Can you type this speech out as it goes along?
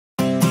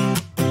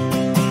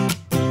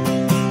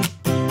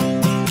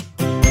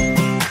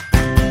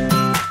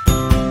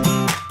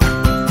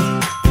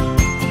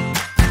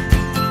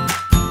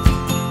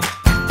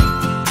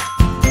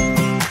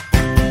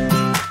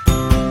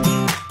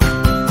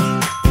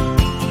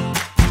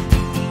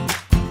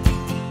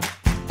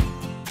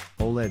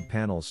OLED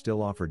panels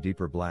still offer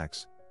deeper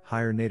blacks,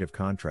 higher native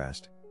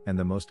contrast, and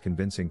the most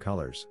convincing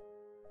colors.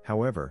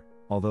 However,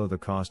 although the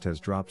cost has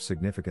dropped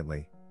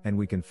significantly, and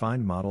we can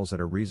find models at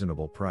a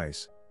reasonable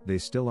price, they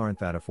still aren't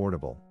that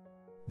affordable.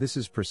 This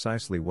is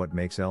precisely what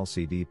makes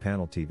LCD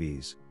panel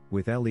TVs,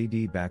 with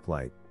LED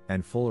backlight,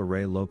 and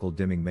full-array local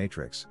dimming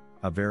matrix,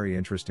 a very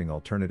interesting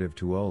alternative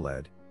to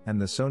OLED,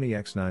 and the Sony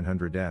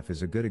X900F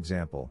is a good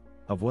example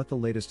of what the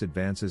latest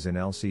advances in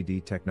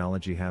LCD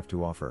technology have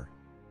to offer.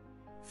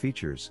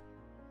 Features.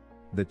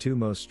 The two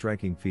most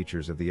striking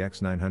features of the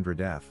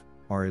X900F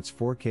are its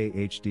 4K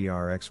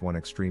HDR-X1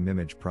 Extreme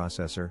Image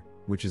Processor,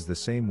 which is the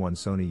same one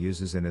Sony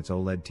uses in its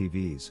OLED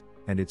TVs,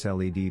 and its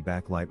LED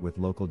backlight with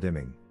local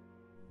dimming.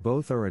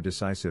 Both are a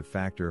decisive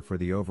factor for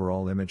the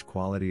overall image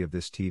quality of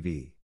this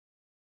TV.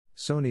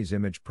 Sony's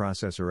image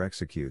processor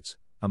executes,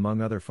 among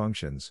other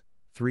functions,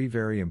 three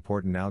very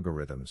important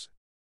algorithms.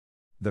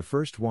 The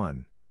first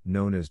one,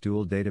 known as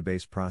dual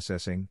database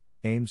processing,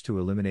 aims to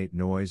eliminate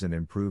noise and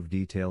improve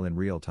detail in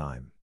real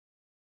time.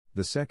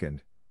 The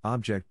second,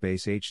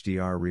 Object-Based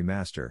HDR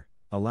Remaster,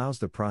 allows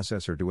the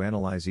processor to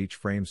analyze each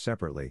frame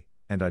separately,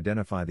 and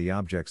identify the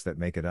objects that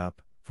make it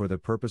up, for the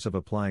purpose of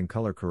applying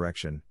color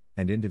correction,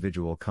 and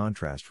individual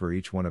contrast for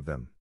each one of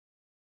them.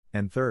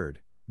 And third,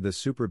 the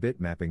Super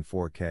Bitmapping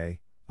 4K,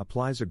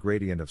 applies a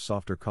gradient of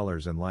softer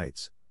colors and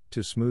lights,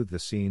 to smooth the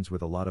scenes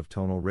with a lot of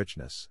tonal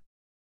richness.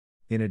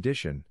 In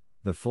addition,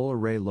 the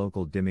full-array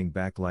local dimming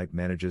backlight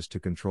manages to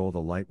control the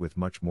light with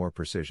much more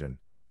precision,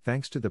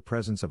 thanks to the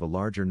presence of a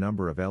larger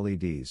number of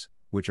LEDs,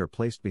 which are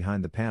placed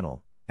behind the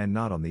panel, and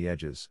not on the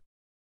edges.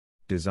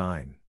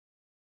 Design.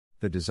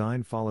 The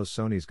design follows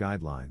Sony's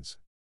guidelines.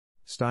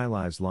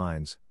 Stylized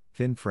lines,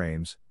 thin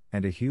frames,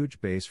 and a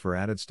huge base for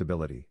added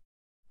stability.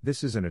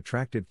 This is an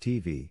attractive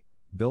TV,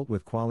 built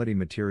with quality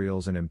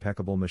materials and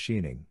impeccable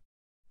machining.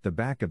 The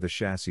back of the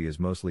chassis is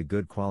mostly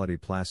good quality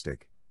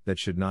plastic, that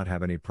should not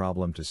have any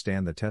problem to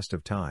stand the test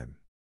of time.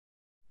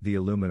 The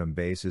aluminum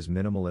base is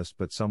minimalist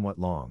but somewhat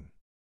long.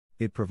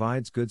 It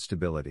provides good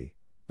stability,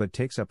 but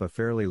takes up a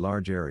fairly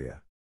large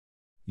area.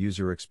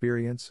 User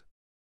experience?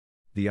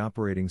 The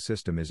operating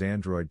system is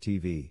Android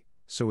TV,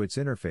 so its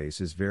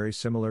interface is very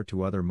similar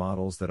to other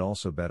models that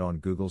also bet on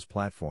Google's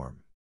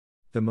platform.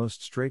 The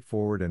most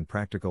straightforward and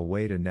practical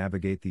way to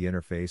navigate the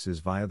interface is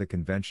via the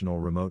conventional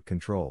remote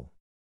control.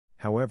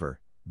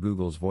 However,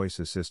 Google's voice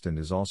assistant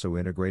is also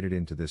integrated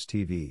into this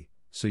TV,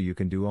 so you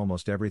can do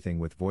almost everything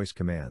with voice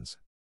commands.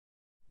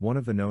 One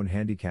of the known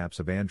handicaps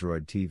of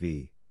Android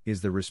TV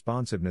is the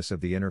responsiveness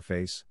of the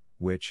interface,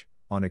 which,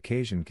 on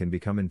occasion, can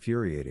become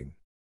infuriating.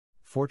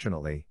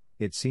 Fortunately,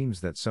 it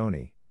seems that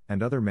Sony,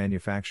 and other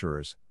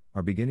manufacturers,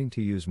 are beginning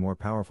to use more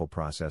powerful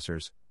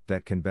processors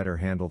that can better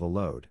handle the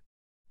load.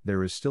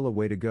 There is still a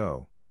way to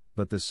go,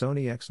 but the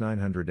Sony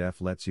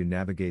X900F lets you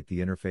navigate the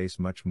interface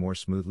much more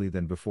smoothly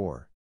than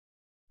before.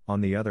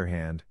 On the other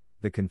hand,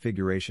 the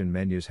configuration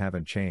menus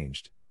haven't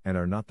changed, and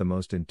are not the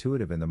most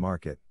intuitive in the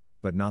market,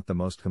 but not the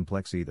most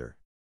complex either.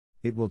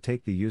 It will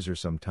take the user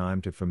some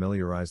time to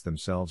familiarize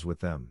themselves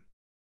with them.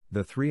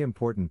 The three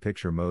important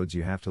picture modes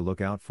you have to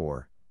look out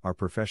for are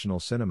professional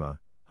cinema,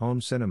 home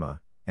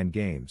cinema, and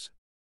games.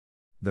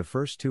 The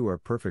first two are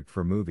perfect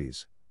for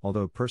movies,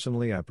 although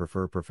personally I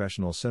prefer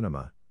professional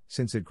cinema,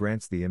 since it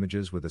grants the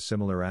images with a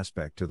similar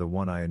aspect to the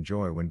one I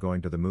enjoy when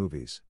going to the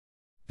movies.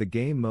 The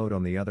game mode,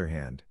 on the other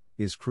hand,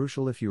 is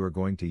crucial if you are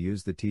going to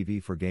use the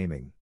TV for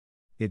gaming.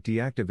 It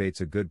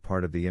deactivates a good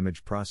part of the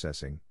image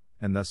processing,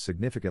 and thus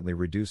significantly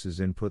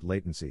reduces input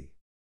latency.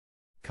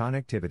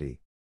 Connectivity.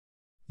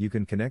 You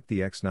can connect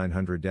the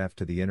X900F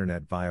to the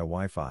internet via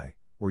Wi-Fi,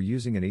 or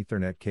using an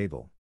Ethernet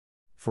cable.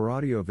 For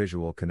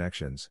audio-visual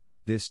connections,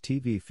 this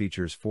TV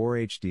features 4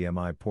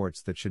 HDMI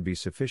ports that should be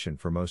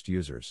sufficient for most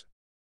users.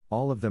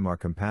 All of them are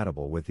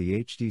compatible with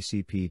the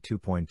HDCP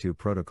 2.2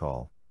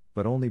 protocol,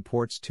 but only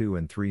ports 2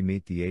 and 3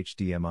 meet the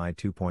HDMI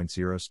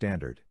 2.0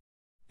 standard.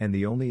 And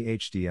the only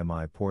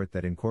HDMI port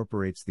that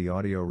incorporates the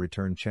audio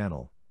return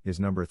channel is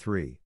number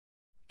 3.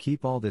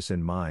 Keep all this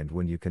in mind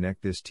when you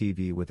connect this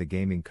TV with a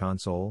gaming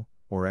console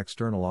or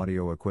external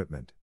audio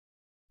equipment.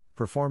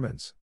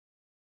 Performance.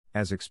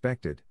 As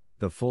expected,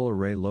 the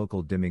full-array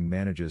local dimming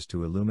manages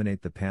to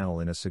illuminate the panel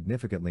in a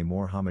significantly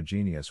more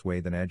homogeneous way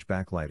than edge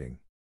backlighting.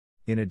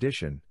 In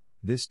addition,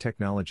 this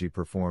technology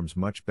performs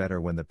much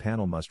better when the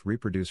panel must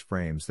reproduce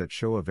frames that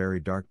show a very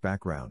dark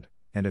background,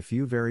 and a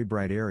few very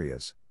bright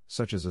areas,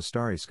 such as a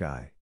starry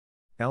sky.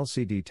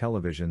 LCD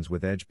televisions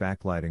with edge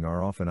backlighting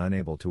are often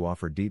unable to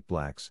offer deep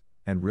blacks,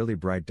 and really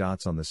bright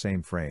dots on the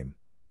same frame,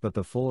 but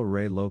the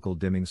full-array local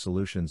dimming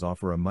solutions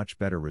offer a much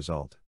better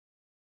result.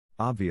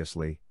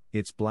 Obviously,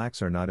 its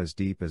blacks are not as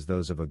deep as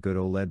those of a good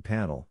OLED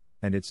panel,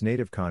 and its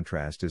native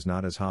contrast is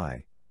not as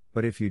high,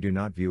 but if you do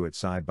not view it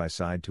side by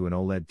side to an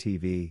OLED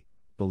TV,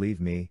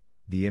 believe me,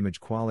 the image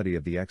quality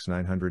of the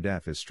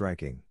X900F is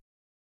striking.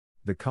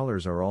 The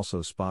colors are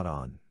also spot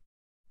on.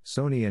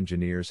 Sony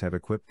engineers have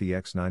equipped the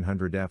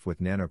X900F with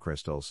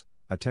nanocrystals,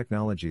 a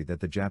technology that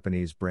the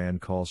Japanese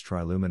brand calls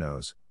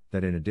triluminos,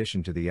 that in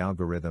addition to the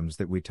algorithms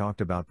that we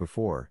talked about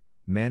before,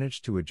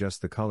 manage to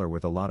adjust the color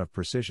with a lot of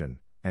precision,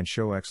 and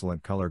show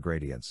excellent color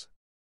gradients.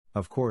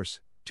 Of course,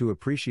 to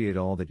appreciate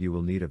all that you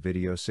will need a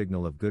video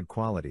signal of good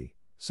quality,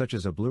 such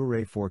as a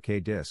Blu-ray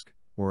 4K disc,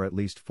 or at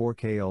least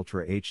 4K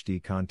Ultra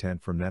HD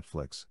content from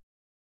Netflix.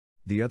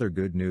 The other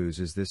good news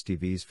is this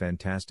TV's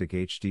fantastic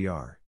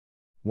HDR.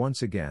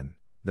 Once again,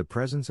 the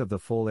presence of the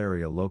full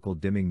area local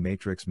dimming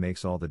matrix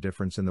makes all the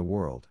difference in the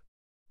world.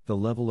 The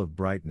level of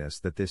brightness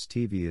that this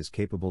TV is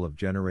capable of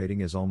generating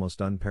is almost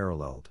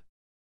unparalleled.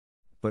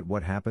 But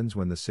what happens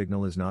when the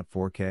signal is not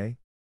 4K?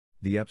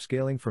 The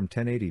upscaling from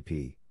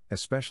 1080p,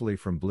 especially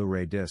from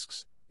Blu-ray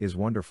discs, is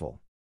wonderful.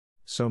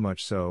 So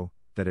much so,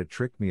 that it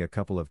tricked me a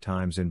couple of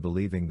times in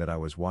believing that I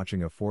was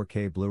watching a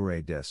 4K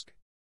Blu-ray disc.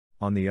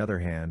 On the other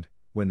hand,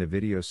 when the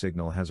video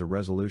signal has a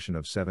resolution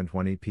of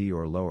 720p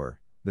or lower,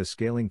 the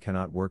scaling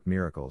cannot work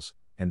miracles,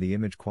 and the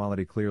image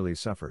quality clearly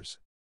suffers.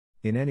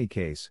 In any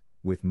case,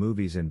 with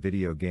movies and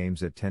video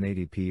games at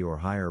 1080p or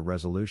higher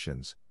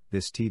resolutions,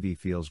 this TV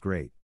feels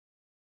great.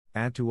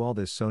 Add to all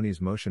this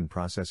Sony's motion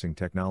processing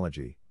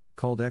technology,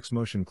 called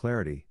X-Motion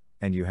Clarity,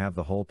 and you have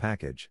the whole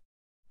package.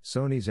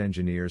 Sony's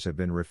engineers have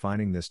been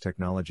refining this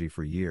technology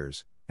for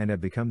years, and have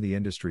become the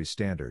industry's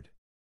standard.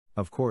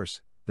 Of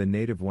course, the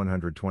native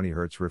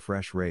 120Hz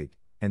refresh rate,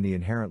 and the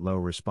inherent low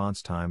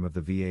response time of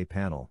the VA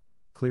panel,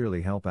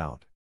 clearly help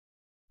out.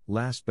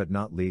 Last but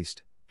not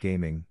least,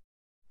 gaming.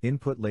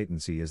 Input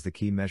latency is the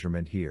key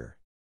measurement here.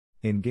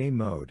 In game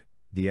mode,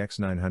 the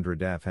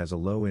X900F has a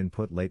low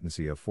input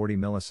latency of 40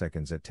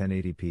 milliseconds at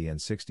 1080p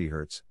and 60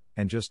 Hz,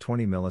 and just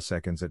 20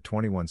 milliseconds at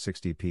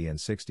 2160p and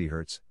 60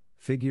 Hz,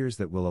 figures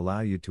that will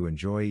allow you to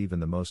enjoy even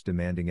the most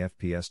demanding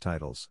FPS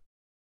titles.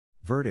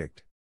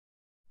 Verdict: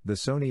 the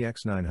Sony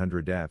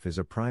X900F is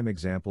a prime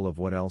example of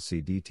what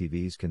LCD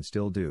TVs can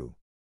still do.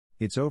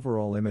 Its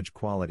overall image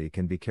quality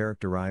can be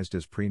characterized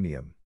as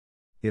premium.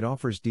 It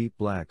offers deep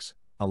blacks,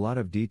 a lot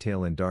of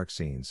detail in dark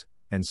scenes,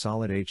 and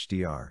solid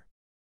HDR.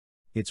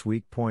 Its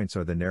weak points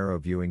are the narrow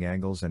viewing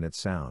angles and its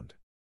sound.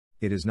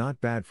 It is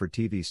not bad for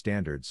TV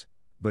standards,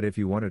 but if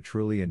you want to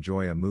truly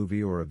enjoy a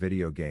movie or a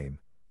video game,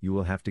 you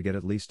will have to get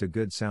at least a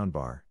good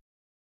soundbar.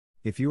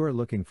 If you are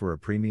looking for a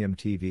premium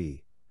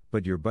TV,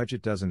 but your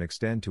budget doesn't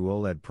extend to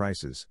OLED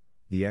prices,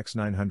 the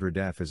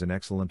X900F is an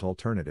excellent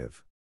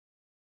alternative.